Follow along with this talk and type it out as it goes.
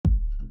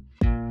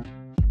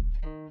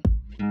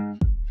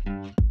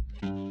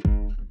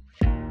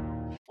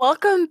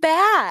Welcome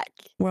back.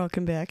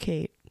 Welcome back,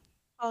 Kate.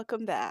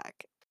 Welcome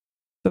back.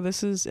 So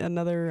this is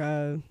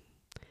another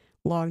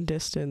long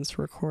distance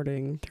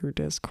recording through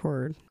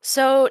Discord.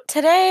 So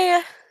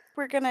today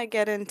we're gonna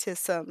get into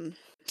some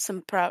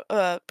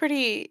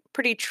pretty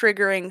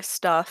triggering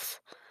stuff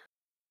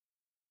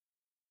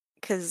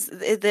because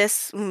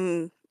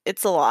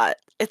it's a lot.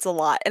 It's a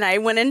lot, and I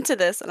went into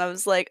this and I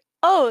was like,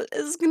 oh,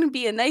 this is gonna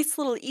be a nice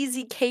little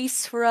easy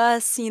case for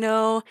us.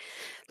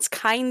 It's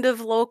kind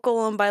of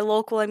local, and by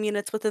local I mean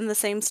it's within the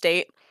same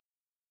state.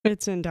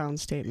 It's in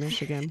downstate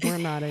Michigan. We're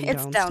not in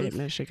It's down. downstate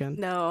Michigan,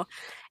 No,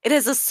 it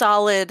is a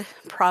solid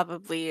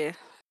probably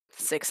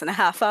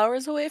 6.5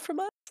 hours away from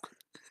us.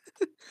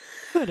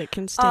 but it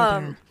can stay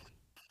Um,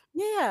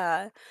 there.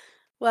 yeah.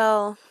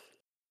 Well,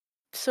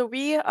 so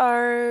we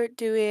are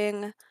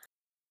doing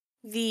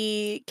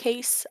the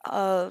case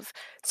of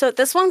so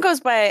this one goes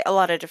by a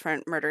lot of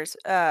different murders,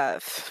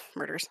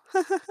 murders,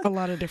 A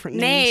lot of different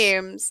names.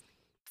 names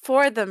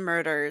for the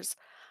murders.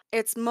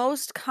 It's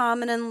most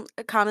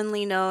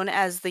commonly known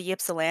as the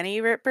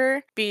Ypsilanti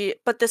Ripper,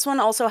 but this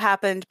one also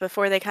happened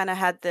before they kind of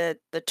had the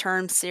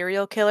term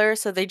serial killer,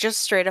 so they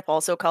just straight up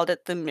also called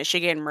it the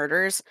Michigan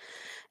Murders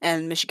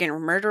and Michigan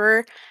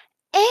Murderer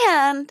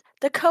and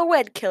the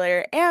co-ed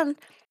killer. And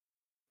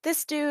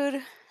this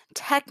dude,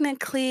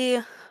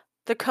 technically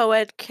the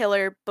co-ed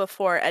killer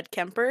before Ed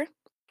Kemper,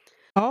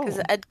 because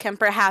Oh, Ed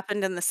Kemper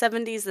happened in the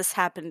 70s. This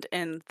happened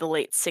in the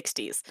late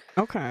 60s.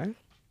 okay.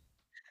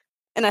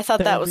 And I thought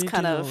The that was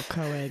kind original of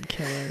co-ed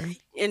killer.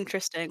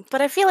 interesting.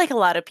 But I feel like a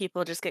lot of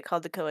people just get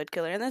called the co-ed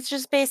killer. And that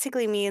just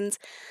basically means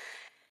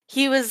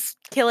he was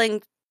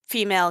killing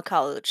female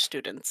college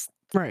students.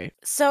 Right.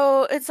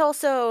 So it's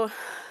also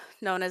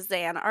known as the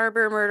Ann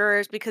Arbor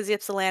murderers because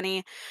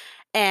Ypsilanti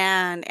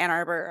and Ann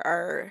Arbor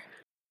are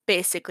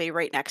basically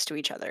right next to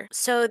each other.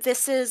 So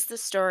this is the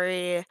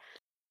story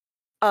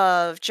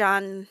of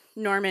John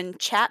Norman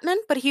Chapman,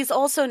 but he's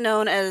also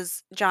known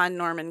as John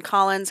Norman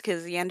Collins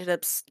because he ended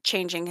up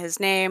changing his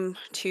name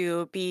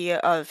to be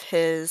of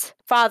his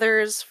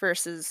father's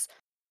versus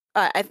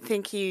I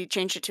think he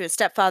changed it to his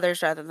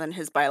stepfather's rather than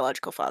his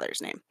biological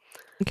father's name.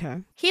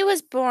 Okay. He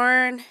was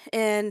born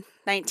in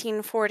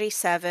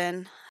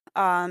 1947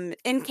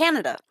 in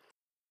Canada.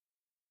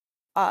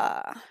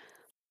 Uh,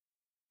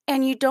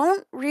 and you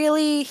don't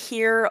really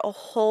hear a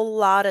whole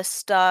lot of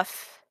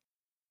stuff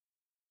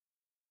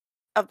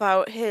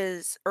about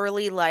his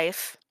early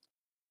life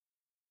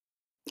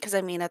because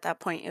I mean at that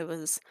point it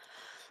was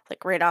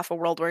like right off of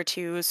World War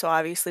II, so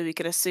obviously we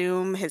could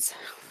assume his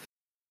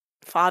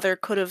father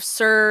could have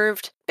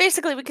served.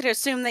 Basically, we could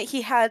assume that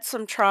he had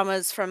some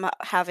traumas from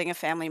having a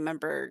family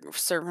member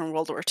serve in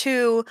World War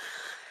II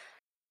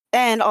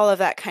and all of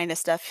that kind of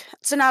stuff.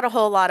 So not a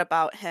whole lot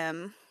about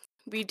him.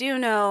 We do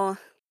know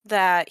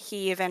that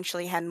he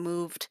eventually had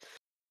moved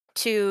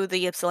to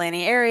the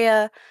Ypsilanti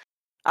area.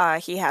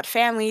 He had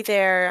family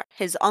there.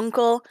 His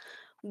uncle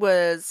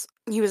was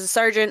a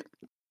sergeant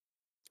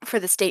for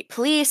the state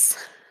police.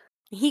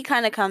 He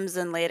kind of comes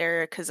in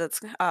later because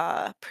it's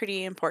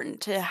pretty important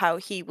to how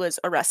he was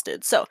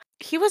arrested. So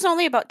he was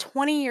only about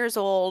 20 years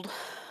old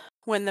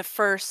when the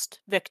first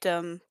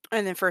victim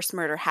and the first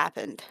murder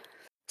happened.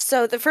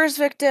 So the first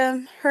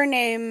victim, her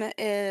name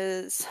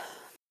is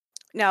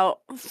now,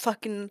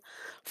 fucking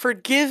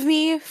forgive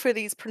me for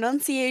these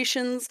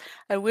pronunciations.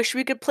 I wish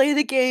we could play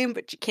the game,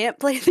 but you can't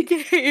play the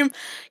game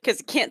because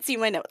you can't see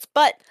my notes.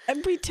 But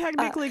And we uh,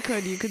 technically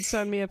could. You could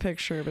send me a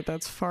picture, but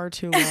that's far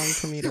too long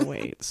for me to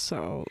wait.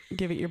 So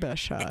give it your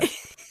best shot.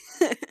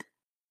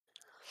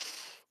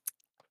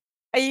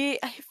 I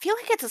feel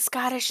like it's a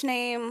Scottish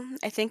name.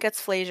 I think it's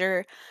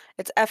Flazar.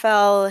 It's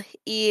Flezar.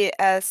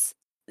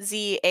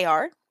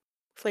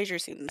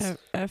 Flazar seems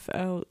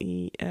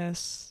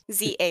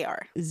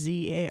Flezar.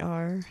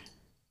 Zar.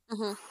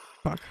 hmm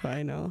Fuck if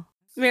I know.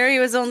 Mary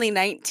was only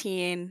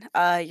 19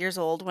 years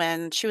old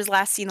when she was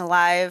last seen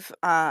alive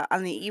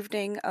on the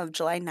evening of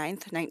July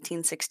 9th,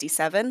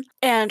 1967.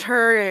 And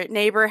her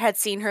neighbor had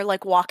seen her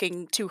like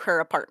walking to her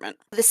apartment.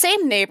 The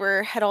same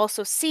neighbor had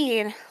also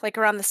seen, like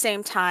around the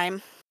same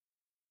time,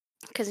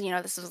 because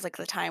this was like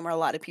the time where a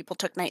lot of people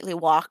took nightly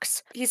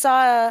walks. He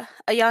saw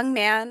a young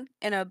man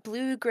in a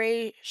blue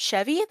gray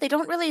Chevy. They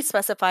don't really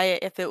specify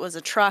if it was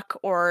a truck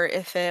or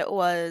if it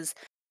was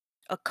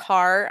a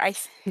car.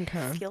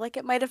 Okay. Feel like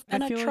it might have I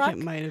been a feel like it truck.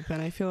 might have been.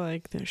 I feel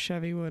like the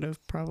Chevy would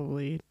have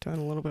probably done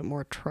a little bit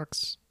more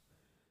trucks.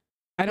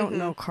 I don't hmm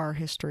know car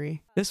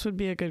history. This would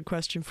be a good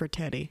question for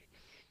Teddy.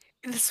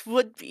 This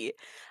would be.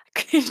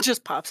 He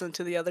just pops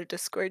into the other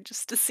Discord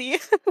just to see.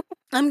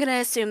 I'm gonna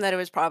assume that it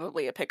was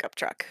probably a pickup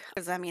truck,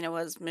 because I mean it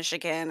was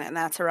Michigan, and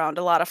that's around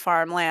a lot of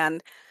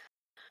farmland.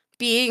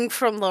 Being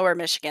from Lower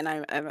Michigan,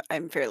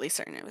 I'm fairly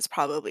certain it was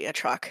probably a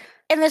truck.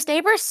 And this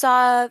neighbor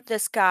saw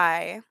this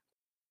guy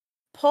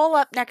pull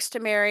up next to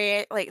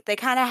Mary. Like they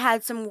kind of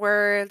had some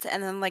words,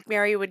 and then like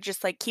Mary would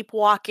just like keep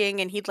walking,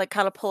 and he'd like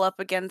kind of pull up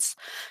again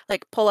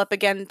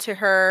to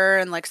her,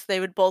 and like so they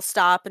would both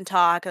stop and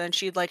talk, and then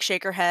she'd like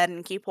shake her head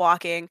and keep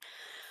walking.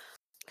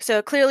 So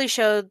it clearly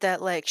showed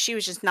that, like, she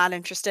was just not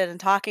interested in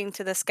talking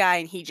to this guy,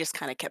 and he just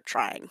kinda kept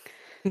trying.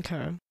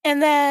 Okay.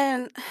 And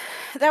then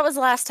that was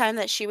the last time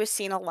that she was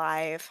seen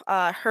alive.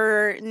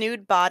 Her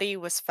nude body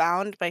was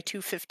found by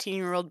 2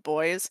 15-year-old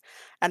boys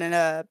at an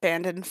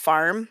abandoned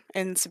farm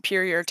in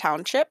Superior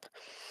Township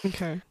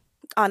Okay.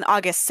 on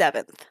August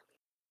 7th.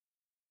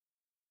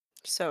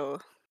 So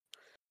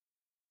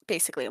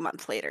basically a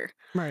month later.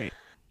 Right.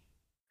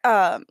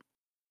 Um,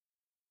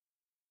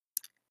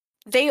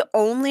 they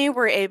only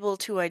were able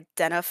to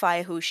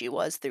identify who she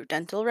was through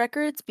dental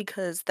records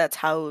because that's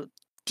how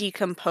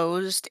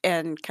decomposed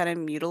and kind of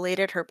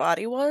mutilated her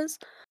body was.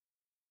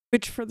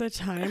 Which for the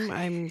time,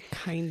 I'm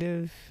kind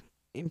of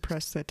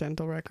impressed that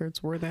dental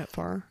records were that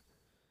far.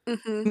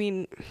 Hmm. I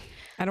mean,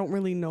 I don't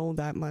really know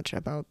that much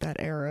about that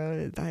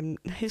era.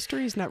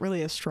 History is not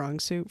really a strong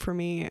suit for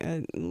me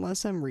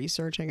unless I'm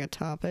researching a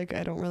topic.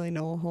 I don't really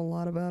know a whole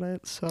lot about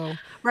it. So,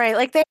 Right,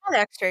 like, they had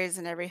X-rays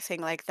and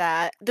everything like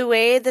that. The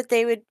way that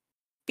they would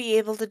be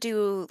able to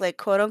do, like,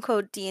 quote,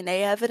 unquote,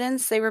 "DNA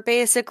evidence," they were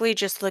basically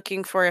just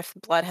looking for if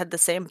blood had the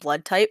same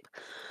blood type.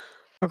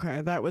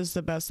 okay, that was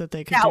the best that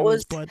they could That do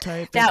was is blood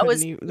type. They that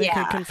couldn't was they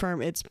could yeah,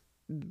 confirm it's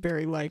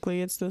very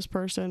likely it's this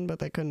person, but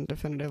they couldn't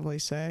definitively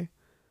say.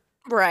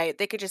 right,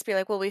 they could just be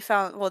like, "Well, we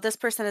found well, this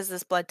person is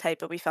this blood type,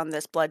 but we found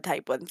this blood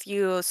type with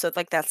you," so,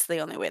 like, that's the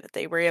only way that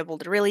they were able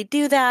to really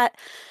do that.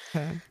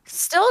 Okay.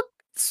 Still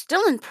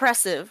still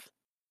impressive,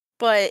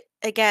 but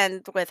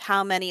again, with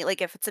how many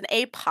like, if it's an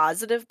A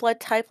positive blood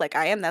type like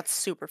I am, that's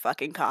super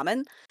fucking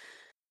common.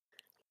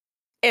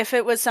 If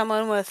it was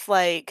someone with,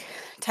 like,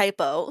 type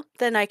O,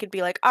 then I could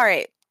be like,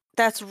 "Alright,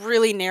 that's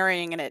really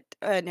narrowing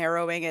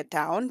it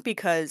down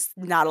because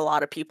not a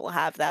lot of people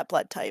have that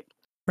blood type."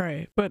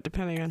 Right. But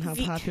depending on how The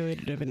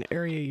populated of an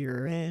area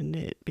you're in,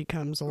 it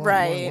becomes a lot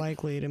more Right.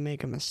 likely to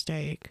make a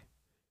mistake.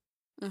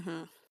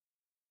 Mhm.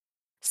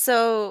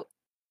 So,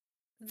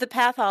 the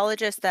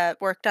pathologist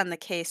that worked on the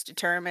case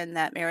determined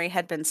that Mary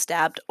had been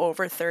stabbed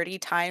over 30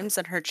 times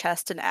in her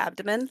chest and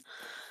abdomen.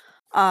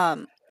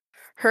 Um,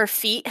 her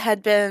feet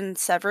had been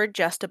severed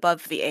just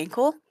above the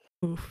ankle,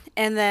 Oof.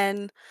 and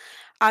then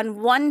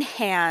on one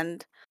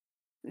hand,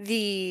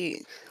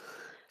 the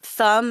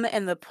thumb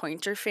and the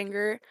pointer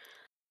finger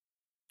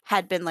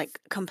had been, like,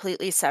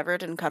 completely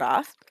severed and cut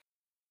off.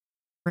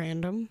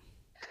 Random.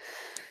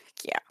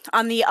 Yeah.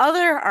 On the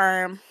other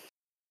arm,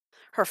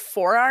 her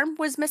forearm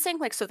was missing,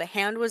 like, so the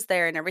hand was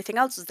there and everything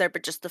else was there,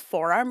 but just the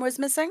forearm was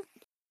missing.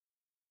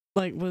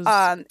 Like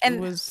was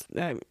And was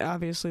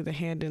obviously the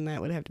hand in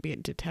that would have to be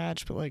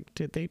detached, but like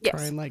did they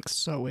try yes. and like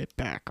sew it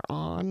back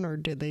on or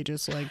did they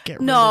just like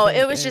get rid No, of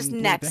it it was just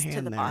and leave the next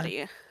to hand the there?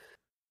 body.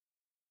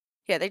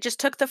 Yeah, they just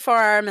took the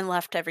forearm and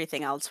left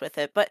everything else with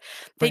it, but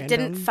they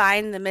didn't Random.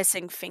 find the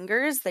missing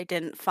fingers, they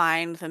didn't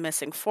find the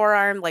missing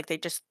forearm, like, they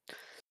just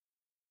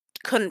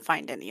couldn't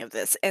find any of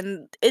this,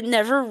 and it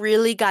never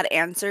really got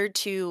answered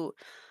to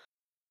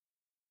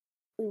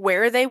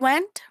where they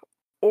went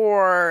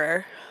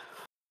or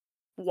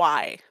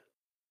why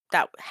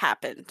that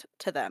happened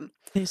to them.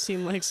 They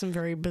seem like some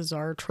very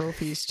bizarre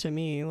trophies to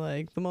me,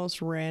 like the most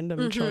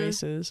random Mhm.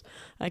 choices.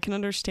 I can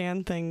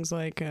understand things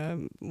like,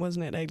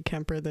 wasn't it Ed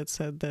Kemper that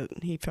said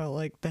that he felt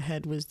like the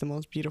head was the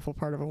most beautiful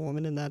part of a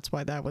woman and that's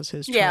why that was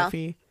his Yeah.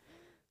 trophy?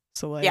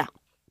 So, Yeah. like,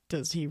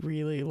 does he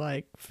really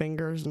like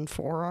fingers and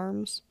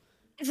forearms?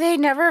 They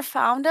never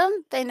found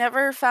him. They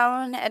never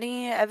found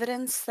any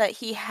evidence that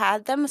he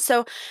had them.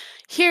 So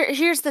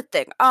here's the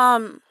thing.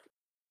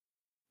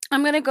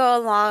 I'm gonna go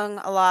along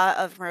a lot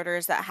of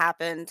murders that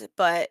happened,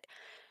 but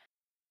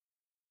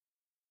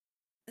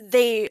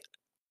they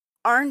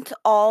aren't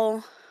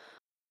all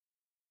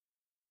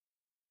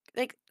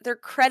like they're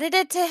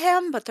credited to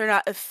him, but they're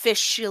not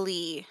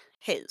officially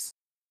his,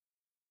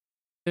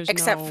 There's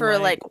except no, for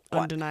like, like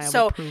one. undeniable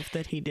So proof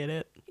that he did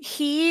it.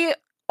 he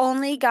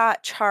only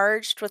got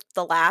charged with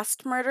the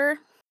last murder,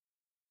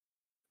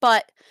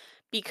 but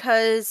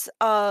because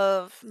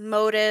of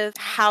motive,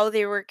 how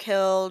they were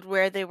killed,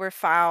 where they were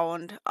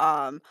found,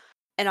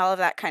 and all of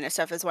that kind of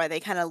stuff is why they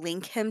kind of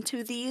link him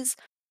to these.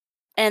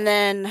 And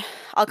then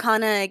I'll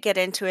kind of get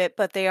into it,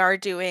 but they are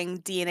doing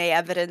DNA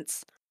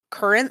evidence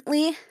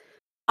currently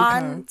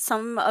Okay. on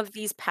some of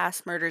these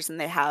past murders, and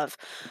they have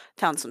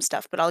found some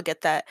stuff, but I'll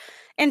get that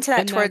into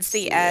that And towards that's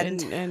the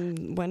end.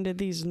 and when did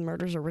these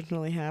murders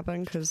originally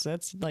happen? Because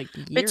that's like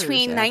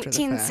years Between after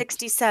the fact.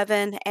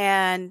 1967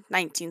 and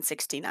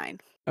 1969.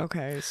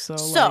 Okay,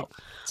 so So, like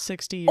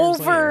 60 years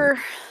later,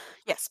 over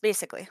yes,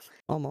 basically.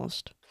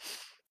 almost.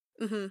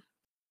 Mhm.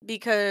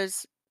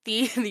 Because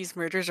these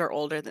murders are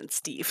older than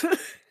Steve.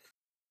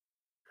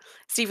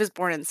 Steve was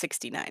born in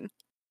 '69.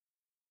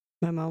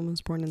 My mom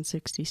was born in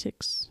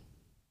 66.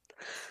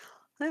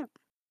 Yeah.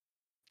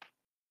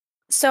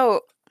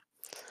 So,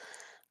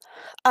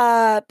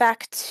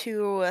 back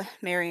to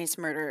Mary's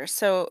murder.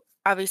 So,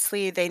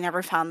 obviously, they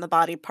never found the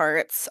body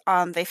parts.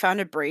 They found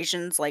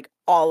abrasions, like,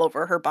 all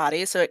over her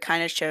body, so it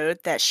kinda showed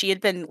that she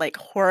had been, like,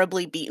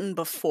 horribly beaten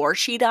before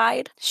she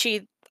died.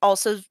 She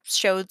also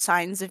showed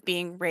signs of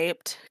being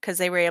raped because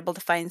they were able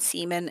to find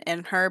semen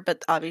in her,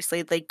 but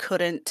obviously they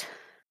couldn't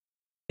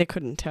They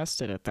couldn't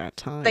test it at that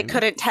They time.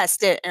 couldn't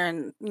test it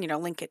and,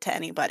 link it to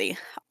anybody.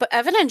 But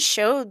evidence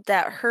showed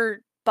that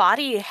her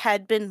body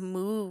had been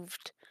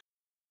moved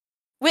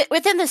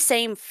within the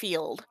same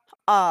field,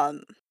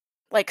 um,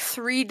 like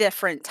 3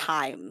 different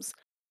times.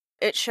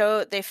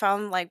 They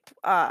found, like,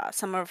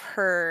 some of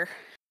her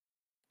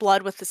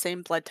blood with the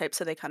same blood type,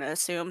 so they kinda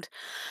assumed,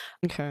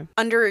 Okay.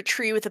 under a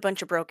tree with a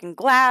bunch of broken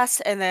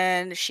glass, and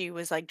then she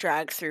was, like,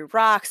 dragged through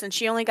rocks, and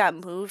she only got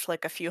moved,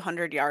 like, a few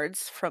hundred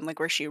yards from, like,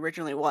 where she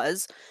originally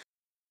was.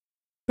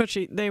 But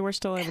they were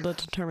still able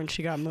to determine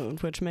she got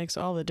moved, which makes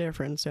all the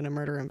difference in a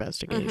murder Mhm.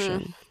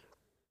 investigation.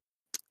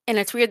 And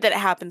it's weird that it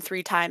happened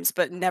 3 times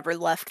but never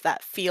left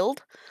that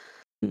field.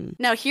 Hmm.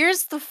 Now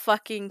here's the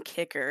fucking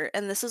kicker,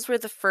 and this is where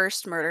the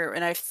first murder,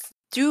 and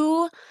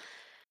do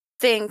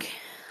think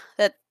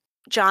that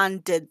John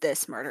did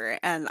this murder,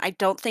 and I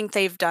don't think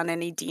they've done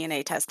any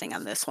DNA testing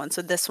on this one.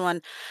 So this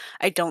one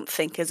I don't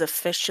think is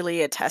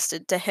officially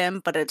attested to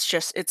him, but it's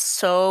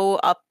so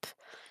up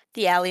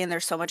the alley and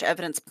there's so much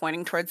evidence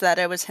pointing towards that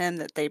it was him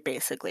that they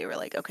basically were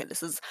like, okay,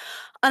 this is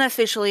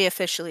unofficially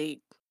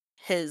officially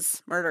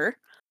his murder.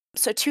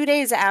 So 2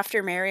 days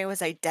after Mary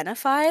was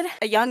identified,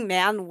 a young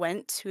man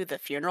went to the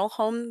funeral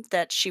home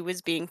that she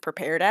was being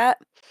prepared at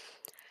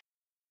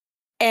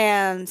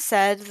and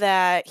said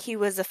that he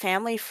was a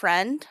family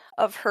friend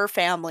of her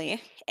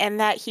family and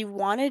that he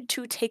wanted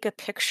to take a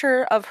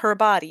picture of her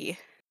body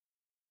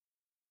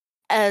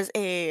as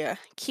a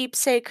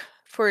keepsake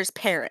for his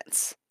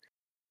parents.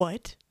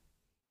 What?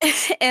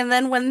 And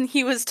then when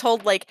he was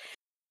told, like,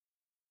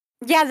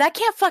 yeah, that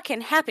can't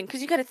fucking happen,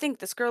 because you gotta think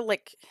this girl,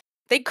 like,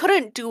 they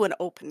couldn't do an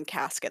open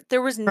casket.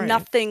 There was Right.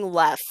 nothing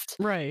left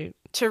Right.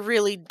 to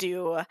really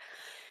do.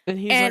 And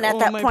he's like, And at "Oh,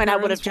 that my point, I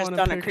would have parents just want a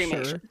done a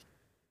cremation. picture."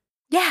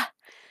 Yeah.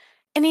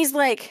 And he's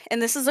like,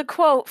 and this is a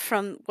quote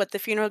from what the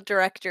funeral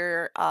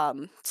director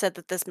said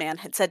that this man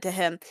had said to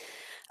him.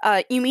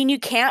 You mean you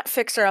can't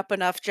fix her up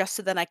enough just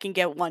so then I can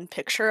get one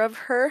picture of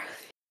her?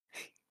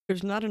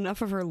 There's not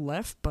enough of her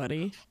left,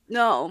 buddy.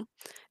 No.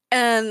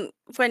 And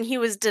when he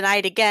was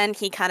denied again,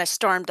 he kind of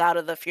stormed out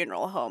of the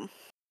funeral home.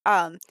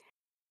 Um,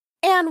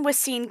 and was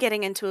seen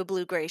getting into a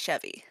blue gray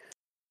Chevy.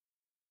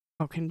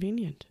 How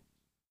convenient.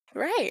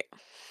 Right.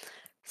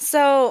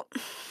 So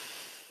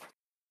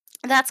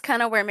that's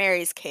kind of where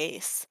Mary's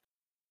case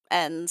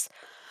ends.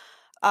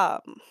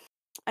 Um,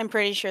 I'm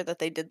pretty sure that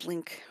they did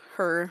link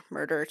her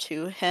murder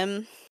to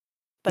him.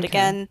 But Okay.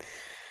 again,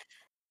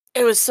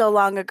 it was so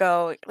long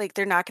ago, like,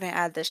 they're not gonna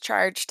add this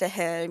charge to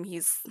him.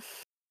 He's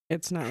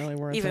It's not really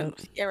worth even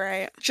it. yeah,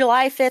 right.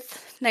 July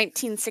 5th,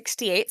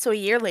 1968, so a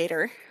year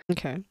later,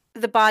 Okay.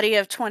 the body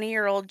of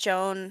 20-year-old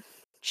Joan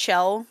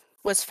Shell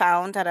was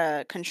found at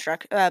a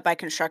by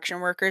construction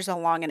workers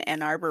along an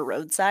Ann Arbor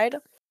roadside.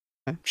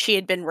 Okay. She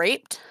had been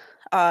raped,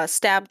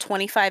 stabbed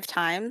 25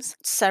 times.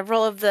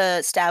 Several of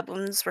the stab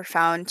wounds were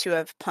found to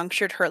have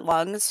punctured her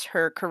lungs,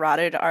 her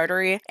carotid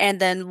artery,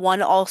 and then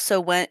one also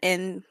went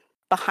in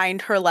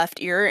behind her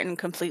left ear and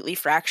completely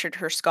fractured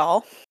her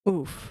skull.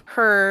 Oof.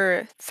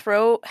 Her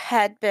throat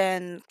had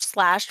been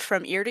slashed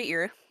from ear to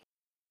ear.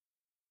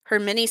 Her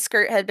mini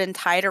skirt had been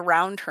tied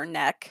around her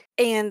neck,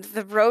 and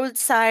the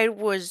roadside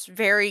was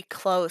very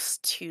close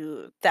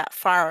to that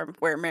farm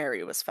where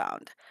Mary was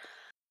found.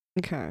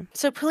 Okay.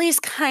 So police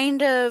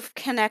kind of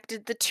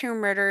connected the two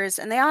murders,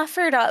 and they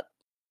offered up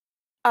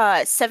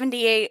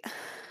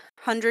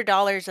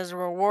 $7,800 as a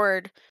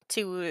reward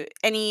to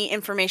any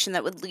information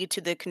that would lead to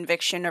the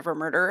conviction of a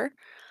murderer.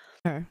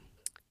 Okay.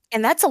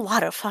 And that's a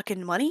lot of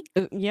fucking money.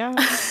 Yeah.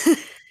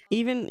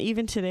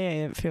 Even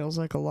today, it feels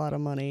like a lot of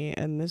money,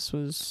 and this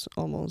was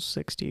almost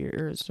 60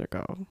 years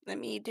ago. Let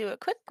me do a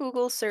quick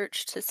Google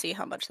search to see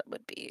how much that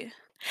would be.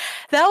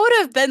 That would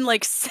have been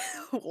like,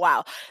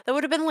 wow, that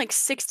would have been like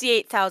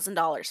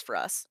 $68,000 for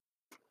us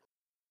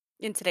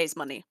in today's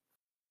money.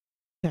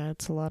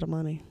 That's a lot of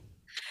money.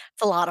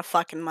 It's a lot of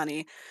fucking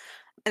money.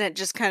 And it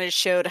just kind of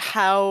showed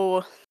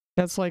how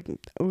That's like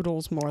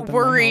oodles more than my house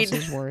worried,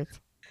 is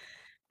worth.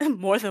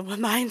 more than what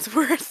mine's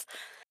worth.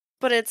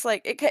 But it's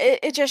like,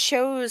 it just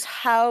shows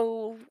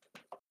how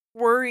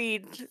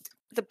worried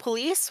the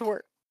police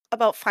were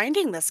about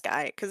finding this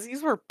guy, because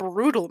these were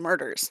brutal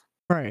murders.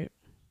 Right.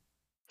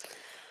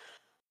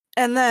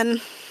 And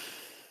then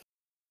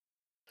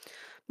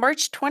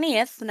March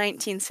 20th,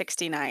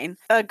 1969,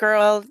 a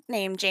girl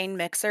named Jane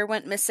Mixer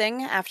went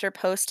missing after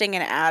posting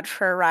an ad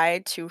for a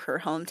ride to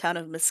her hometown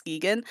of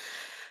Muskegon.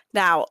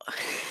 Now,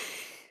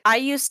 I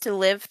used to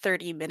live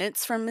 30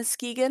 minutes from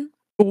Muskegon,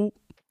 Oh,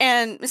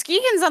 and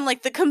Muskegon's on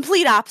like the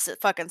complete opposite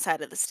fucking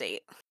side of the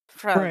state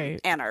from right.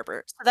 Ann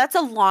Arbor. So that's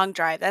a long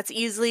drive. That's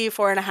easily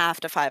 4.5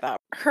 to 5 hours.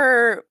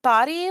 Her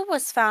body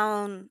was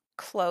found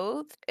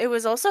clothed. It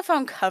was also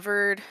found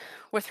covered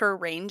with her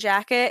rain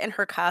jacket and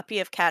her copy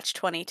of Catch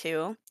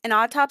 22. An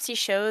autopsy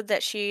showed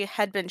that she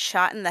had been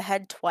shot in the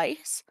head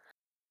twice.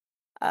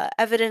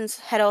 Evidence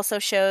had also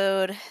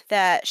showed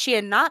that she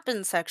had not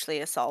been sexually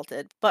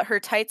assaulted, but her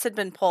tights had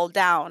been pulled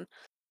down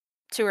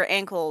to her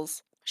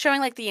ankles,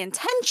 showing like the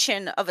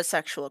intention of a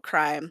sexual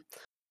crime,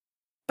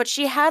 but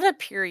she had a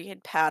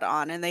period pad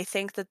on, and they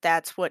think that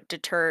that's what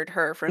deterred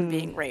her from Mm,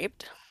 being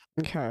raped.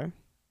 okay.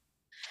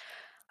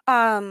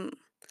 Um,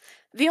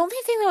 the only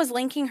thing that was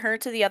linking her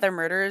to the other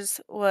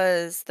murders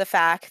was the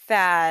fact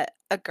that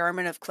a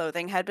garment of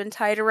clothing had been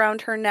tied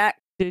around her neck.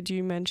 Did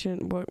you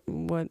mention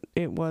what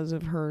it was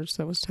of hers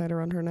that was tied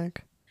around her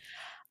neck?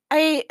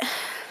 I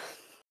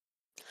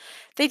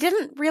They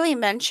didn't really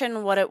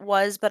mention what it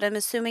was, but I'm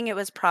assuming it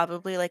was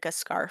probably like a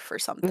scarf or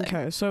something.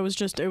 Okay, so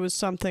it was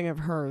something of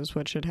hers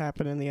which had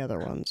happened in the other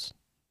ones.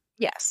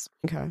 Yes.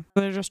 Okay.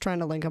 They're just trying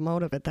to link a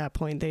motive at that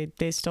point.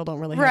 They still don't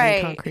really have any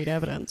Right. concrete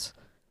evidence.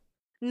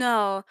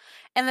 No.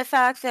 And the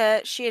fact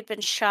that she had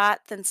been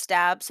shot then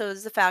stabbed, so it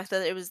was the fact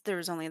that there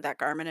was only that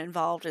garment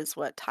involved is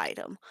what tied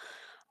him.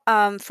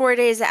 4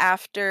 days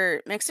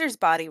after Mixer's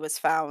body was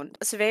found,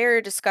 a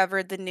surveyor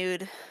discovered the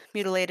nude,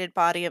 mutilated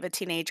body of a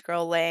teenage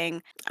girl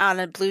laying on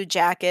a blue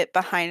jacket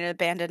behind an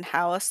abandoned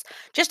house,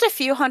 just a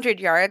few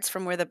hundred yards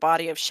from where the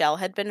body of Shell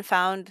had been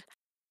found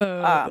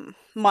Uh,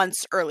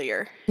 months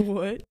earlier.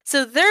 what?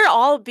 So they're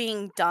all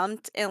being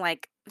dumped in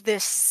like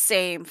this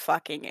same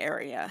fucking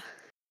area.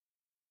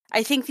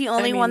 I think the I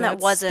only mean, one that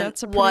wasn't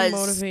that's a pretty was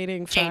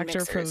motivating Jane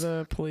factor for Mixers.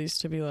 the police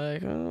to be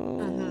like, oh,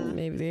 Mhm.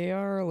 maybe they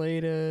are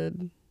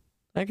related.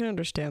 I can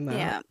understand that.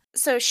 Yeah.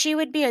 So she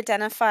would be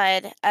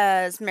identified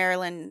as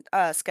Marilyn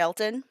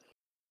Skelton,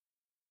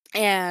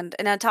 and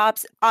an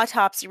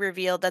autopsy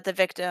revealed that the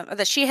victim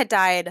that she had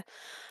died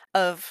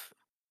of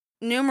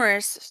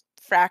numerous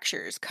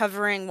fractures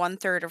covering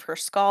 1/3 of her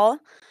skull,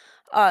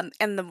 and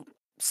the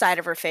side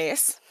of her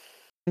face.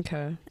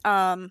 Okay.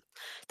 Um,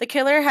 the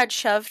killer had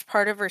shoved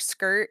part of her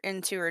skirt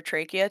into her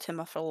trachea to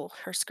muffle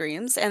her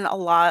screams, and a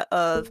lot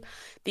of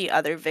the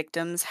other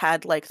victims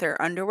had like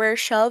their underwear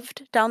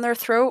shoved down their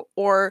throat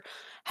or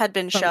had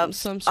been shoved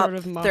Some sort up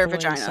of their muffling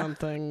vagina.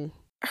 something.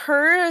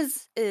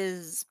 Hers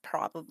is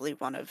probably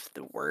one of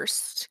the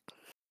worst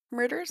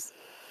murders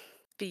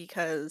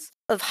because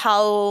of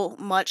how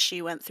much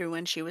she went through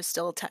when she was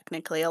still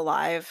technically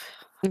alive.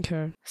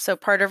 Okay. So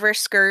part of her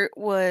skirt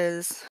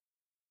was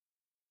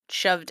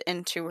shoved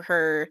into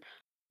her,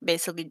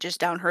 basically just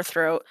down her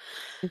throat.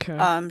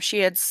 Okay. She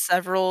had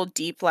several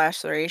deep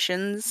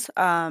lacerations,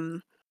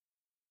 and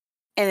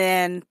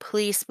then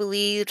police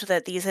believed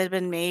that these had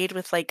been made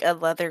with like a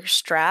leather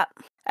strap.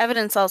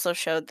 Evidence also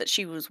showed that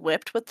she was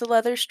whipped with the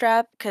leather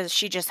strap because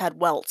she just had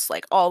welts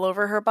like all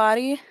over her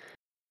body.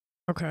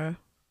 Okay.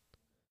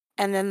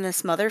 And then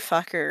this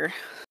motherfucker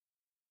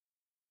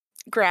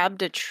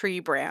grabbed a tree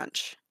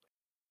branch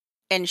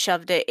and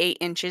shoved it 8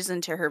 inches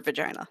into her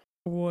vagina.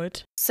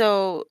 What?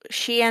 So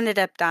she ended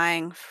up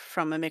dying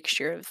from a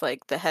mixture of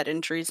like the head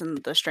injuries and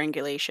the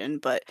strangulation,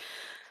 but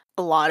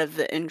a lot of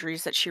the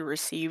injuries that she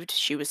received,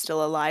 she was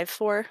still alive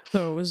for.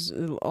 So it was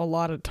a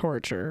lot of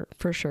torture,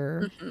 for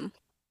sure. Hmm.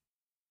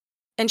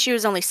 And she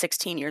was only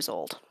 16 years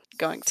old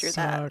going through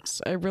that.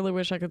 Sucks. I really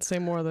wish I could say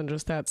more than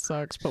just that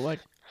sucks, but like,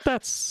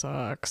 that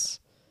sucks.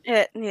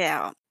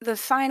 Yeah. The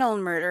final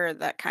murder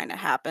that kind of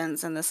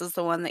happens, and this is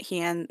the one that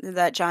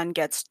that John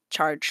gets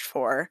charged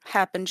for,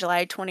 happened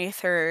July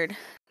 23rd,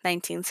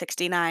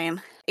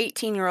 1969.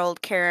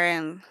 18-year-old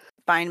Karen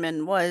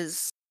Beinman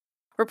was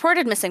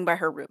reported missing by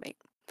her roommate.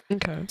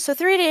 Okay. So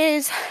 3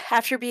 days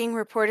after being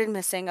reported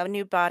missing, a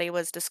new body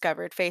was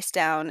discovered face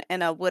down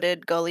in a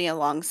wooded gully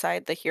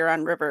alongside the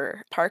Huron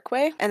River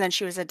Parkway, and then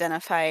she was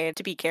identified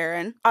to be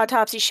Karen.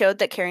 Autopsy showed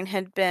that Karen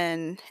had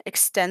been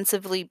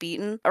extensively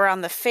beaten around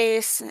the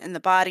face and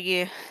the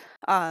body.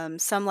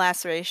 Some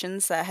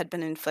lacerations that had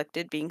been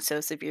inflicted being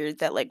so severe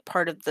that like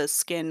part of the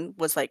skin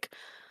was like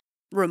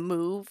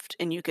removed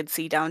and you could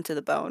see down to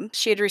the bone.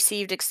 She had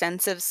received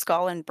extensive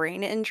skull and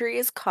brain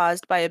injuries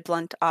caused by a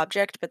blunt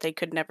object, but they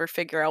could never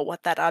figure out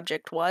what that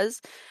object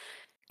was,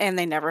 and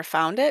they never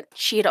found it.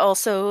 She had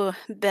also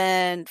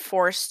been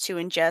forced to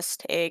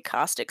ingest a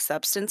caustic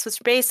substance, which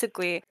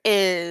basically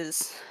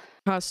is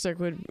Caustic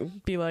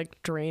would be like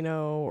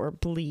Drano or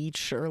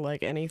bleach or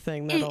like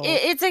anything that'll.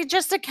 it's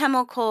just a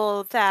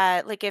chemical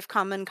that, like, if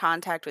come in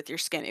contact with your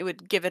skin, it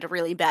would give it a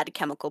really bad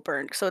chemical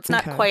burn. So it's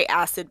not Okay. quite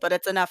acid, but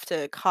it's enough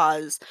to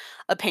cause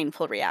a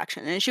painful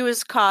reaction. And she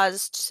was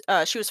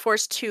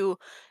forced to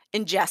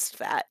ingest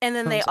that. And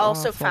then they Sounds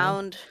also awful.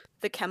 found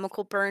the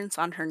chemical burns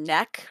on her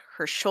neck,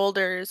 her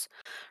shoulders,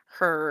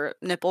 her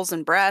nipples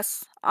and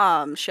breasts.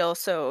 She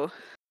also,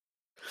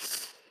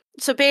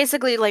 so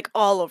basically, like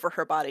all over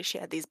her body, she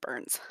had these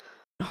burns.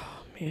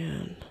 Oh,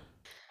 man.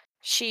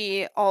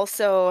 She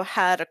also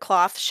had a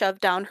cloth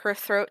shoved down her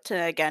throat to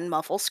again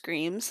muffle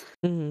screams.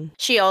 Hmm.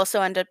 She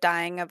also ended up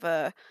dying of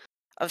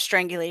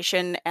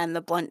strangulation and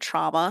the blunt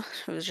trauma.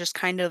 It was just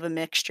kind of a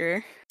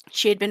mixture.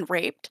 She had been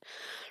raped.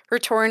 Her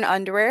torn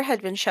underwear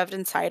had been shoved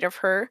inside of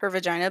her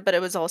vagina, but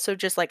it was also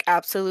just like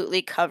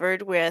absolutely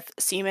covered with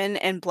semen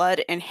and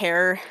blood and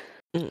hair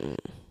Mm.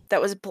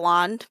 that was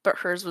blonde, but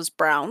hers was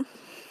brown.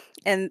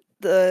 And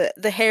the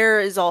hair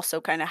is also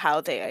kind of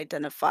how they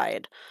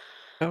identified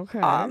Okay.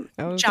 I was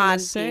gonna John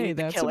say being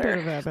the that's a bit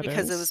killer of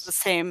because it was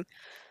the evidence.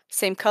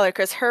 same color.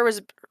 Because her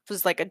was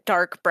like a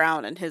dark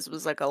brown and his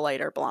was like a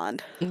lighter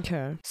blonde.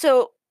 Okay.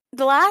 So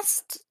the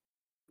last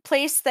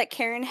place that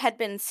Karen had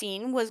been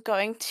seen was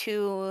going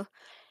to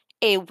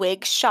a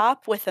wig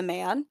shop with a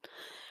man,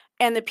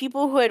 and the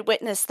people who had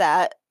witnessed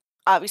that,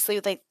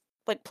 obviously, like,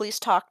 police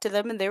talked to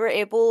them, and they were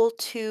able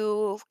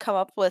to come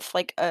up with,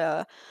 like,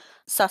 a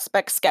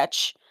suspect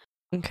sketch.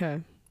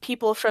 Okay.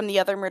 People from the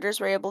other murders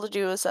were able to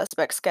do a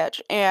suspect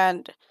sketch,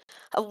 and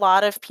a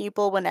lot of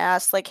people, when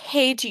asked, like,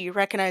 "Hey, do you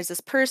recognize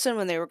this person?"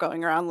 when they were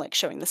going around, like,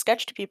 showing the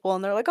sketch to people,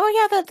 and they're like, "Oh,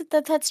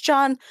 yeah, that's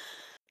John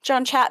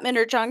Chapman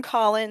or John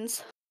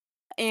Collins,"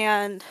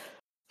 and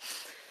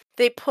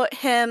they put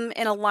him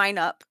in a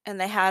lineup, and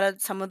they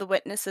had some of the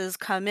witnesses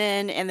come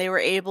in, and they were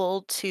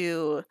able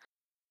to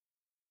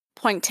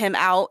point him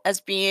out as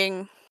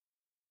being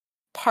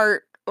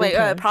part like,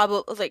 Okay.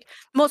 like,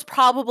 most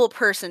probable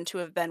person to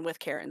have been with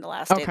Karen the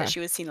last day that Okay. she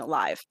was seen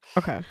alive.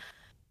 Okay.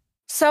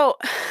 So,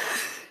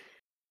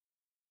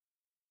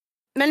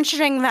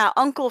 mentioning that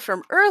uncle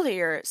from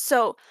earlier,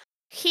 so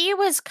he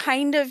was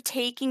kind of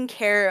taking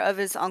care of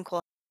his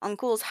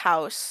uncle's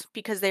house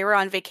because they were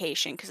on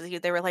vacation because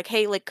they were like,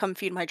 "Hey, like, come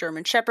feed my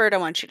German Shepherd. I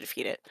want you to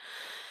feed it."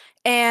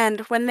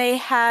 And when they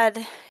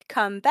had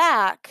come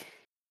back,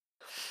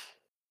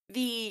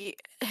 the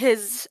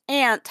his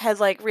aunt had,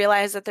 like,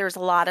 realized that there was a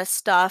lot of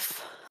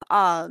stuff.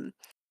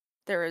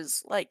 There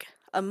was, like,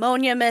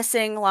 ammonia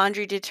missing,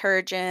 laundry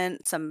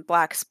detergent, some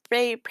black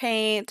spray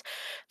paint.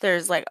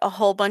 There's, like, a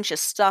whole bunch of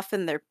stuff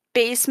in their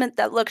basement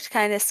that looked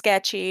kinda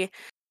sketchy.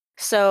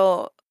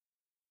 So,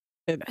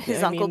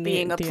 his I uncle mean,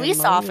 being a the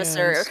police ammonia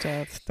and officer.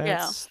 stuff,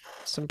 Yeah. that's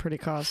some pretty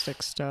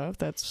caustic stuff.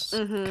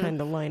 That's Mhm.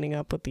 kind of lining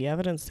up with the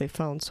evidence they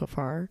found so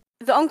far.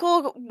 The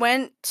uncle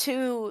went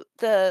to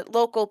the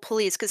local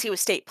police because he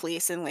was state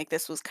police and, like,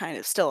 this was kind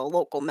of still a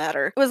local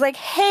matter. It was like,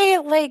 "Hey,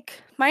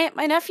 like, my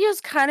nephew's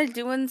kinda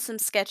doing some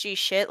sketchy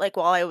shit, like,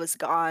 while I was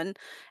gone,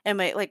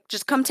 and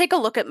just come take a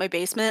look at my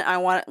basement. I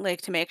want,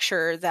 like, to make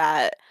sure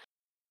that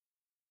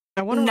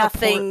I want to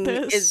report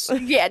this.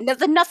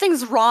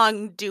 nothing's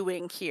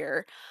wrongdoing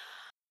here."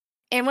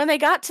 And when they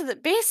got to the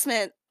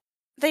basement,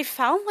 they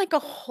found, like, a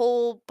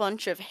whole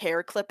bunch of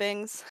hair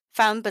clippings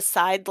found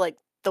beside, like,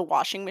 the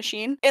washing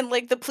machine, and,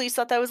 like, the police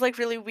thought that was, like,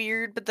 really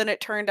weird, but then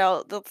it turned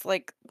out that,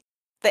 like,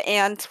 the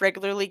aunt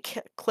regularly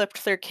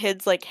clipped their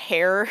kids', like,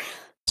 hair.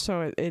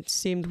 So it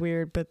seemed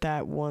weird, but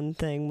that one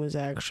thing was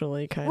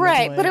actually kind of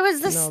Right, but it like,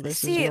 was no, this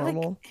this is see,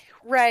 like normal.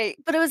 right,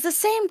 but it was the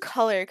same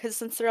color because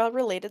since they're all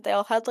related, they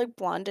all had, like,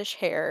 blondish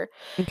hair,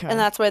 and Okay.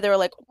 that's why they were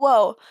like,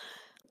 "Whoa."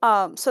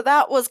 So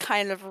that was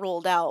kind of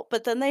ruled out,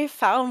 but then they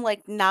found,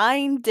 like,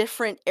 9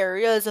 different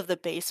areas of the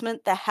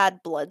basement that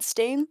had blood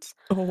stains.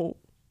 Oh,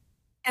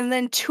 And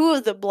then 2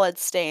 of the blood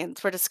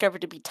stains were discovered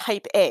to be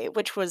type A,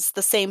 which was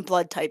the same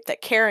blood type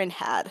that Karen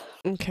had.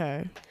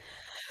 okay.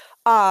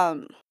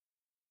 Um,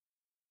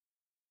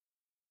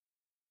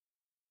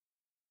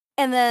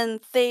 and then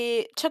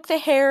they took the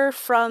hair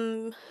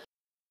from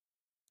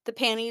the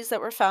panties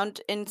that were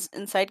found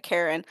inside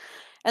Karen,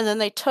 and then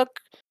they took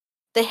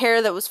the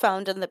hair that was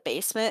found in the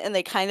basement, and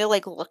they kinda,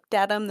 like, looked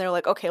at them. They're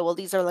like, "Okay, well,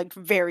 these are, like,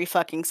 very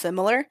fucking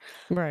similar."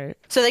 Right.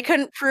 So they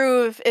couldn't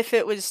prove if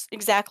it was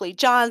exactly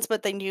John's,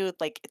 but they knew,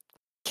 like, it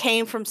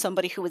came from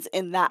somebody who was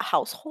in that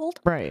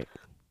household. Right.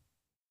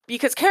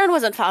 Because Karen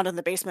wasn't found in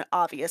the basement,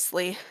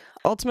 obviously.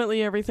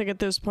 Ultimately, everything at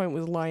this point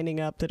was lining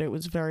up that it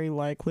was very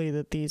likely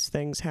that these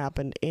things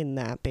happened in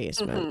that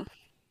basement. Mhm.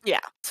 Yeah.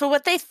 So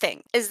what they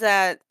think is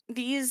that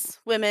these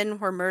women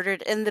were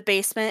murdered in the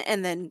basement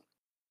and then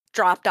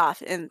dropped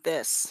off in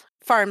this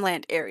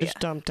farmland area. Just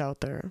dumped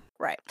out there.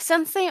 Right.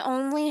 Since they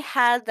only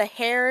had the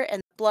hair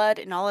and blood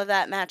and all of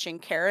that matching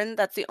Karen,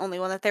 that's the only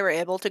one that they were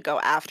able to go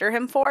after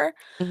him for.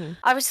 Hmm.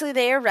 Obviously,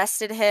 they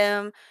arrested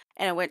him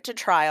and it went to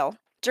trial.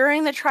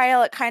 During the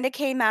trial, it kind of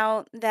came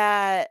out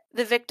that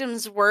the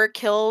victims were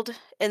killed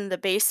in the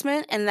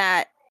basement and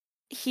that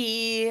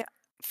he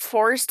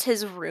forced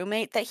his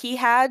roommate that he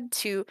had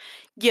to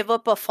give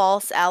up a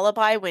false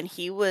alibi when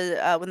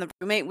the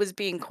roommate was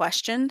being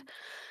questioned,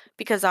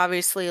 because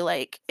obviously,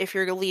 like, if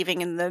you're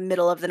leaving in the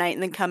middle of the night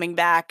and then coming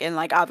back and,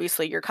 like,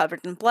 obviously you're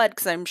covered in blood,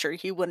 because I'm sure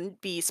he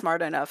wouldn't be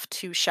smart enough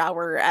to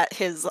shower at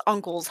his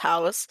uncle's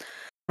house.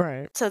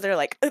 Right. So they're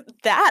like,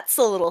 That's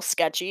a little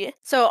sketchy."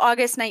 So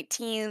August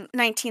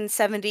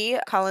 1970,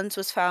 Collins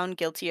was found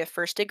guilty of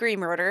first-degree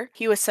murder.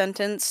 He was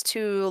sentenced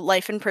to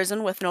life in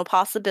prison with no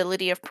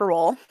possibility of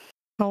parole.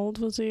 How old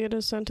was he at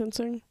his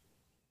sentencing?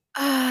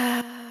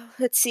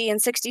 Let's see, in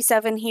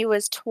 67, he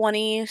was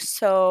 20,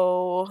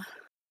 so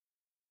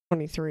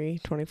 23,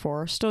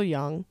 24. Still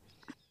young.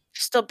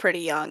 still pretty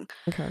young.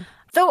 Okay.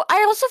 Though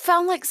I also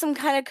found, like, some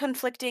kinda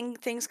conflicting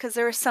things because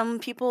there were some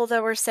people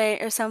that were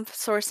saying or some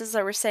sources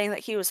that were saying that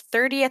he was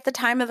 30 at the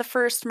time of the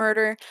first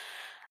murder.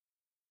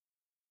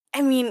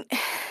 I mean,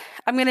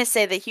 I'm gonna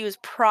say that he was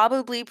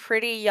probably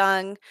pretty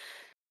young,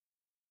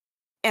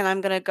 and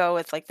I'm gonna go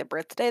with, like, the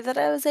birthday that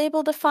I was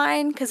able to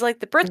find because, like,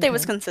 the birthday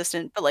was Okay.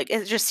 consistent, but, like,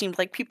 it just seemed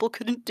like people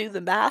couldn't do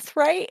the math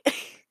right.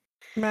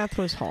 Math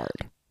was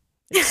hard.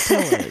 It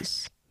still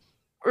is.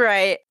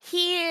 Right.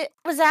 He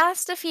was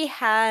asked if he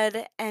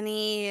had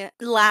any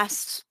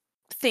last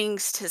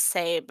things to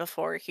say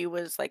before he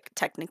was, like,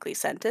 technically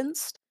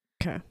sentenced.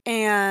 Okay.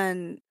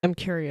 And I'm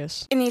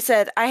curious. he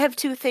said, I have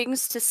two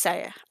things to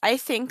say. I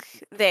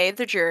think they,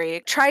 the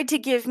jury, tried to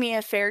give me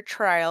a fair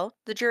trial.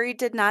 The jury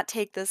did not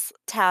take this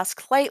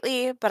task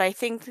lightly, but I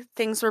think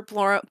things were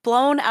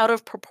blown out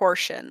of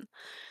proportion.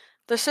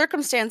 The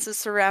circumstances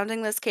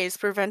surrounding this case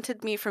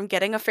prevented me from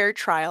getting a fair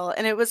trial,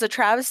 and it was a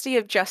travesty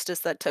of justice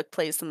that took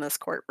place in this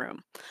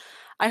courtroom.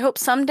 I hope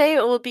someday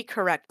it will be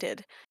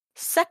corrected.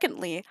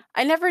 Secondly,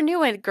 I never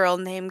knew a girl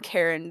named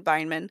Karen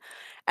Beinman,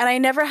 and I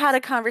never had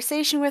a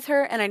conversation with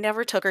her, and I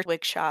never took her to a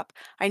wig shop.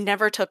 I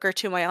never took her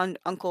to my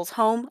uncle's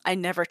home. I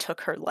never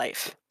took her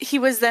life. He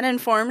was then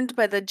informed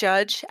by the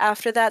judge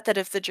after that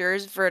if the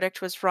juror's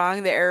verdict was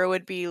wrong, the error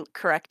would be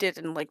corrected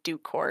in like due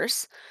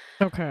course.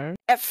 Okay.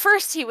 At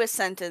first, he was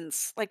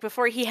sentenced, like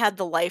before he had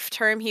the life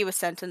term, he was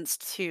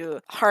sentenced to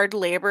hard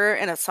labor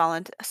in a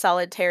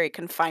solitary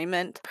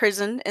confinement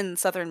prison in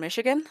southern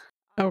Michigan.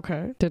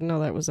 Okay. Didn't know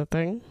that was a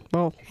thing.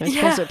 Well, I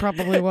suppose Yeah. it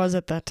probably was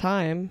at that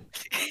time.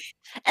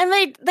 And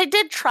they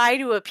did try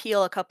to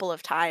appeal a couple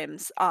of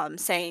times,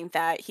 saying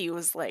that he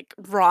was like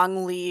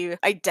wrongly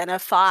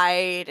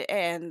identified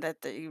and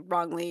that they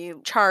wrongly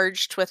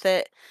charged with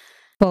it.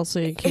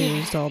 Falsely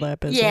accused, all that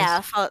Yeah,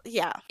 business.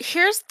 yeah.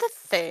 Here's the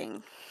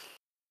thing.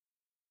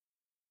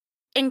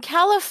 In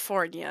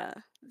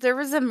California, there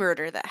was a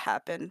murder that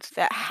happened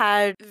that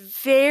had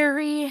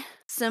very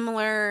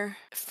similar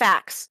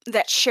facts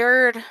that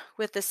shared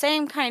with the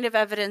same kind of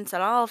evidence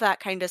and all of that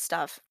kind of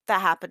stuff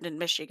that happened in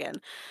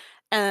Michigan.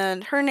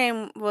 And her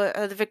name was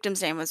the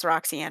victim's name was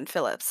Roxy Ann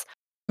Phillips.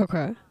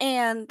 Okay.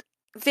 And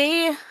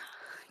they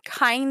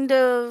kind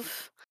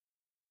of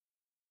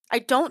I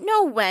don't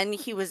know when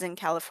he was in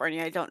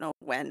California. I don't know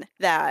when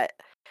that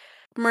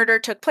murder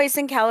took place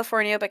in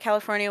California, but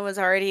California was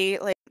already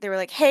like they were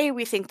like, "Hey,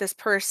 we think this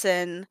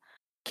person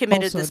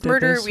committed Also this did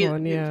murder. this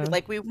one, yeah.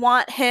 We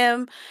want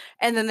him."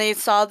 And then they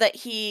saw that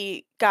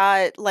he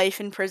got life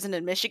in prison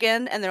in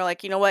Michigan, and they're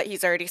like, "You know what?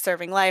 He's already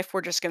serving life.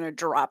 We're just going to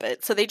drop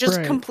it." So they just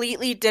Right.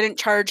 completely didn't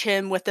charge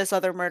him with this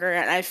other murder,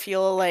 and I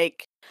feel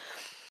like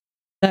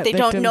That they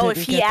don't victim know if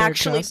didn't he get their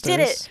actually did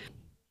it. justice.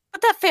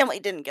 But that family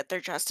didn't get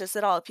their justice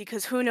at all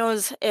because who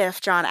knows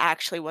if John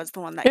actually was the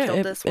one that Yeah, killed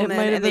it this it woman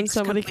might have and they been just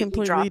somebody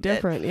completely completely dropped it.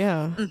 different,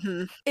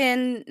 yeah.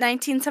 In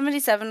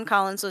 1977,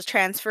 Collins was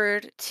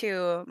transferred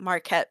to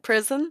Marquette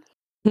Prison,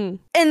 Hmm.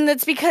 and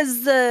that's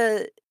because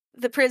the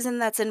prison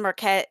that's in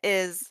Marquette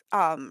is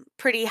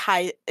pretty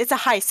high. It's a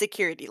high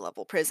security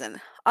level prison.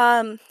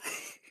 And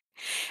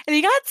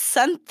he got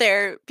sent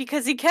there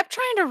because he kept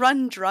trying to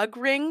run drug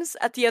rings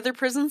at the other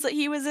prisons that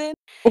he was in.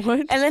 And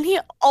What? then he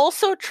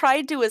also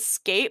tried to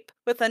escape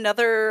with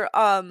another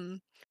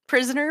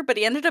prisoner, but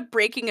he ended up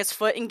breaking his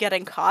foot and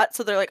getting caught.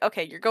 So they're like,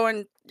 "Okay, you're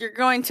going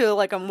to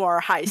like a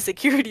more high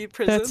security That's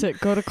prison." it,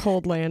 go to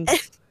Cold Land.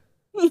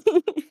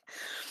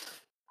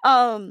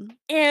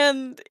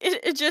 And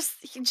it just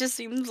he just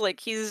seems like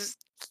he's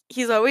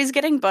always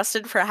getting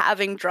busted for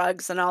having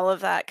drugs and all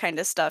of that kind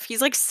of stuff.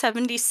 He's like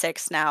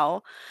 76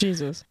 now.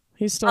 Jesus.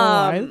 He's still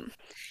alive? Um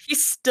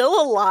he's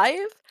still alive.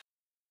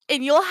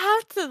 And you'll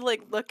have to,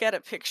 like, look at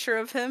a picture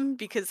of him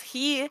because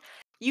you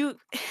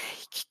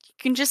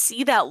can just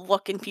see that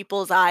look in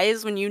people's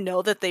eyes when you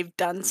know that they've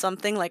done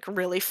something, like,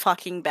 really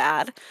fucking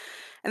bad,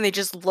 and they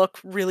just look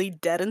really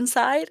dead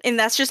inside, and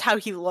that's just how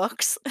he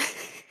looks. I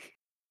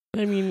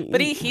But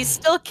mean, he's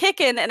still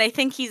kicking, and I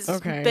think he's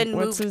okay, been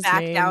what's moved his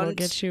back name? We'll down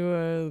get you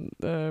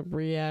a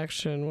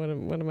reaction. What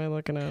am I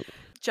looking at?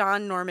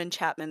 John Norman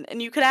Chapman,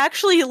 and you could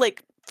actually,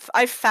 like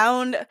I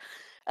found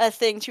a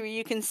thing to where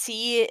you can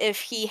see if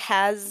he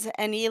has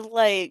any,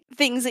 like,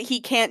 things that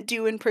he can't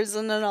do in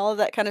prison and all of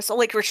that kinda stuff,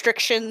 like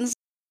restrictions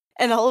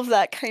and all of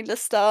that kinda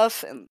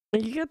stuff, and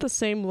You get the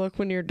same look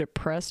when you're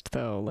depressed,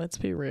 though, let's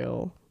be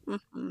real.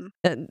 mhm.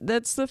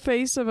 That's the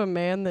face of a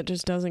man that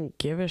just doesn't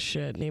give a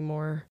shit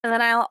anymore. And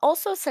then I'll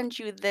also send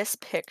you this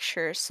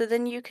picture, so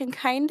then you can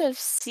kind of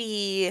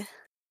see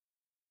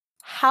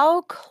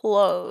how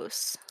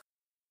close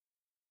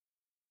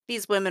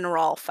these women were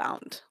all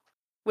found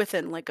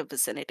within, like, a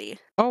vicinity.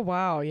 Oh,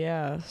 wow,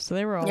 yeah. So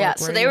they were all, Yeah, like,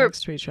 so right they were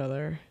next to each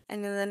other.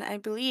 and then I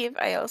believe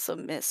I also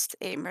missed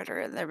a murder,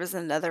 and there was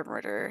another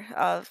murder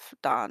of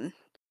Dawn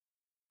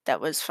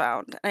that was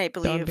found. I Don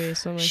believe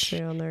Basin, I sh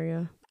see on there,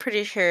 yeah.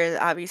 pretty sure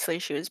obviously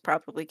she was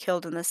probably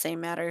killed in the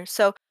same manner.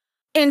 So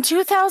in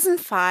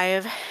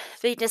 2005,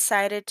 they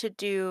decided to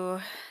do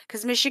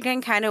because Michigan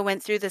kind of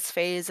went through this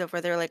phase of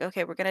where they're like,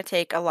 okay, we're going to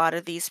take a lot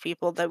of these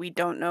people that we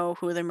don't know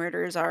who the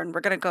murderers are, and we're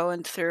going to go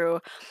in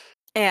through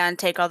and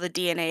take all the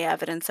DNA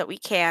evidence that we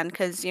can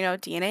because,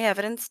 DNA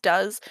evidence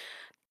does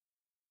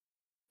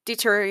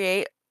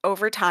deteriorate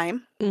over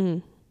time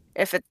Mhm.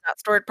 if it's not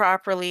stored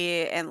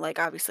properly. And, like,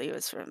 obviously, it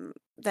was from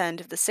the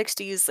end of the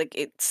 60s. Like,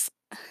 it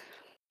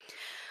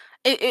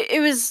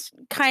was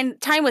time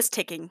was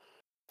ticking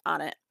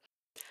on it.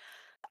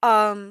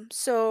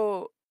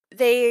 So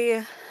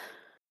they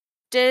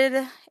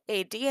did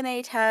a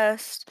DNA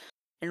test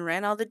and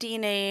ran all the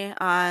DNA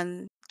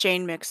on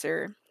Jane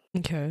Mixer,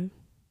 Okay.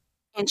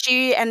 and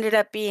she ended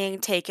up being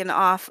taken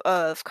off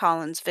of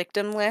Colin's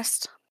victim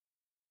list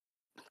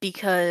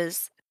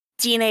because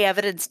DNA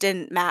evidence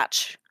didn't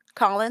match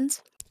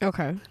Collins.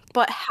 Okay.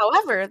 But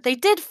however, they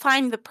did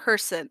find the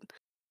person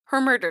who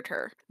murdered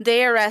her.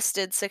 They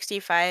arrested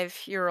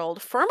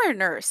 65-year-old former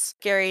nurse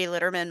Gary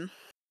Litterman,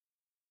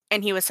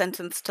 and he was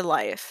sentenced to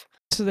life.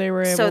 So they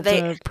were So able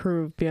they, to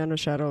prove beyond a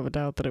shadow of a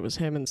doubt that it was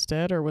him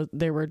instead, or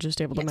they were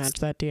just able to yes, match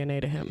that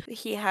DNA to him?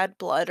 he had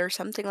blood or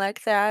something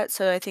like that.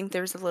 So I think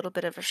there was a little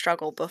bit of a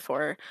struggle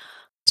before.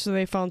 So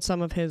they found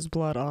some of his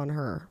blood on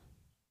her.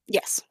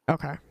 Yes.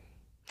 Okay.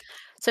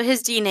 So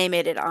his DNA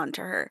made it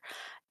onto her.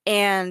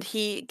 And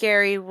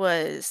Gary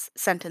was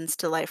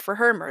sentenced to life for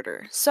her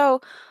murder.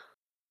 So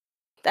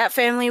that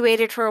family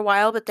waited for a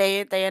while, but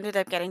they ended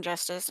up getting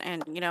justice,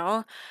 and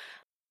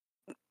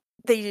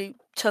they I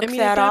took mean,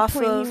 at that that off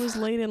point, he of was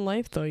late in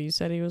life, though. You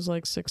said he was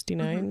like Mhm.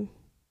 69,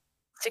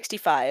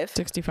 65.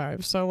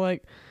 65. So,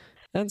 like,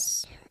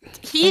 that's. I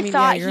He mean, yeah,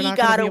 thought you're he not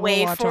going to got be able to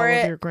away watch for all of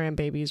it. your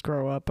grandbabies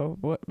grow up. But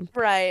what?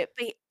 Right,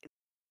 but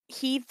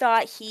he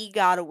thought he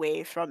got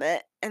away from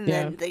it, and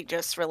Yeah. then they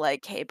just were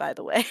like, "Hey, by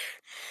the way."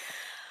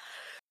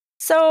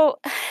 So,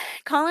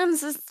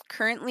 Collins is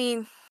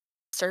currently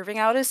serving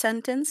out his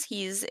sentence.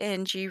 He's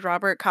in G.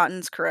 Robert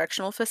Cotton's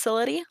correctional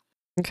facility.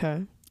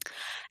 Okay.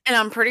 And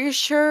I'm pretty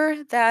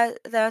sure that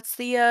that's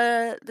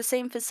the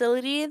same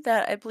facility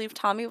that I believe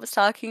Tommy was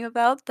talking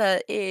about,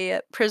 that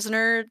a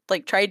prisoner,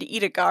 like, tried to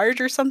eat a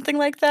guard or something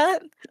like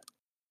that.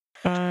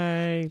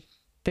 I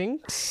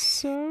think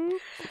so.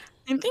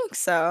 I think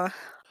so.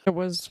 It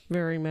was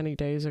very many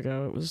days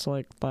ago. It was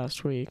like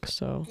last week.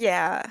 So.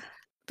 Yeah.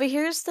 But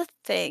here's the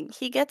thing,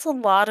 he gets a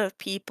lot of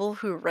people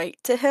who write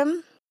to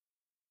him,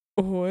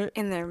 What?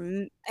 and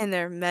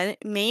they're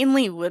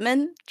mainly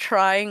women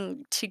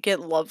trying to get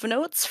love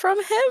notes from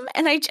him,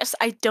 and I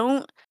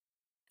don't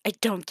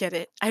get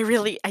it.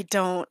 I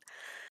don't.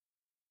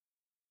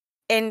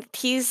 And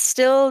he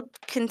still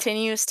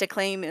continues to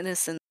claim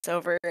innocence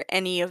over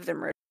any of the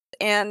murders.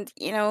 And,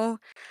 you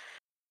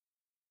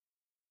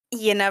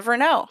never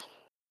know.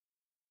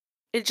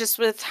 It just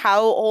with how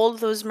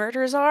old those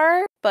murders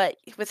are, but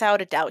without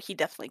a doubt, he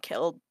definitely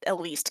killed at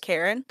least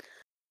Karen.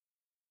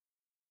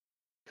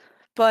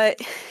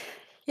 But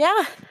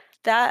yeah,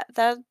 that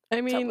that I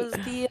that mean, was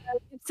the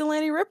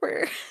Ypsilanti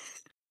Ripper.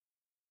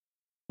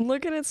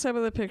 looking at some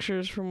of the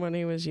pictures from when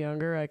he was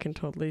younger, I can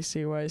totally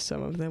see why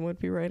some of them would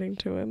be writing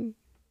to him.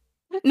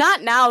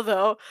 Not now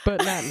though,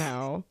 But not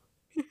now.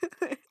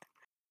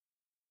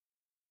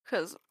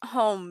 because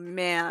oh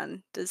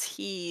man, does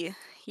he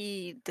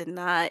did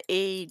not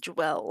age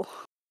well.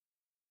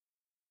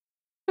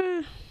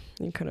 Eh,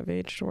 he could have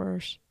aged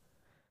worse.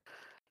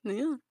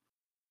 Yeah.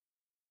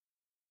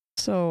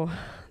 So,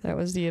 that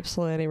was the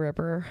Ypsilanti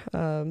Ripper.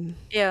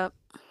 Yeah.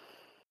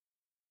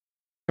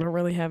 I don't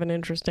really have an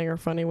interesting or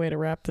funny way to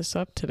wrap this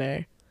up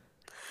today.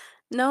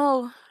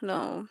 No,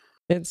 no.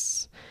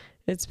 It's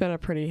it's been a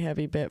pretty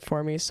heavy bit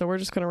for me, so we're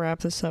just gonna wrap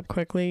this up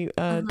quickly.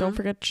 Don't Mhm.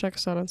 forget to check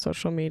us out on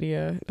social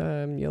media.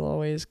 You'll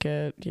always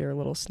get your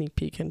little sneak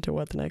peek into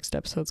what the next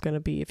episode's gonna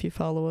be if you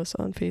follow us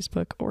on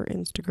Facebook or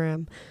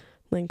Instagram.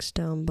 Links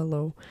down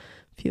below.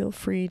 Feel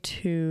free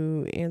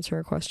to answer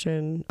a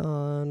question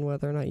on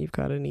whether or not you've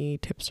got any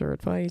tips or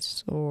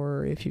advice,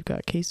 or if you've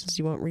got cases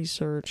you want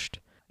researched.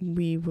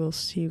 We will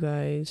see you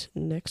guys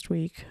next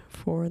week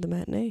for the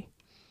matinee.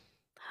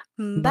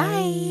 Bye.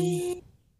 Bye.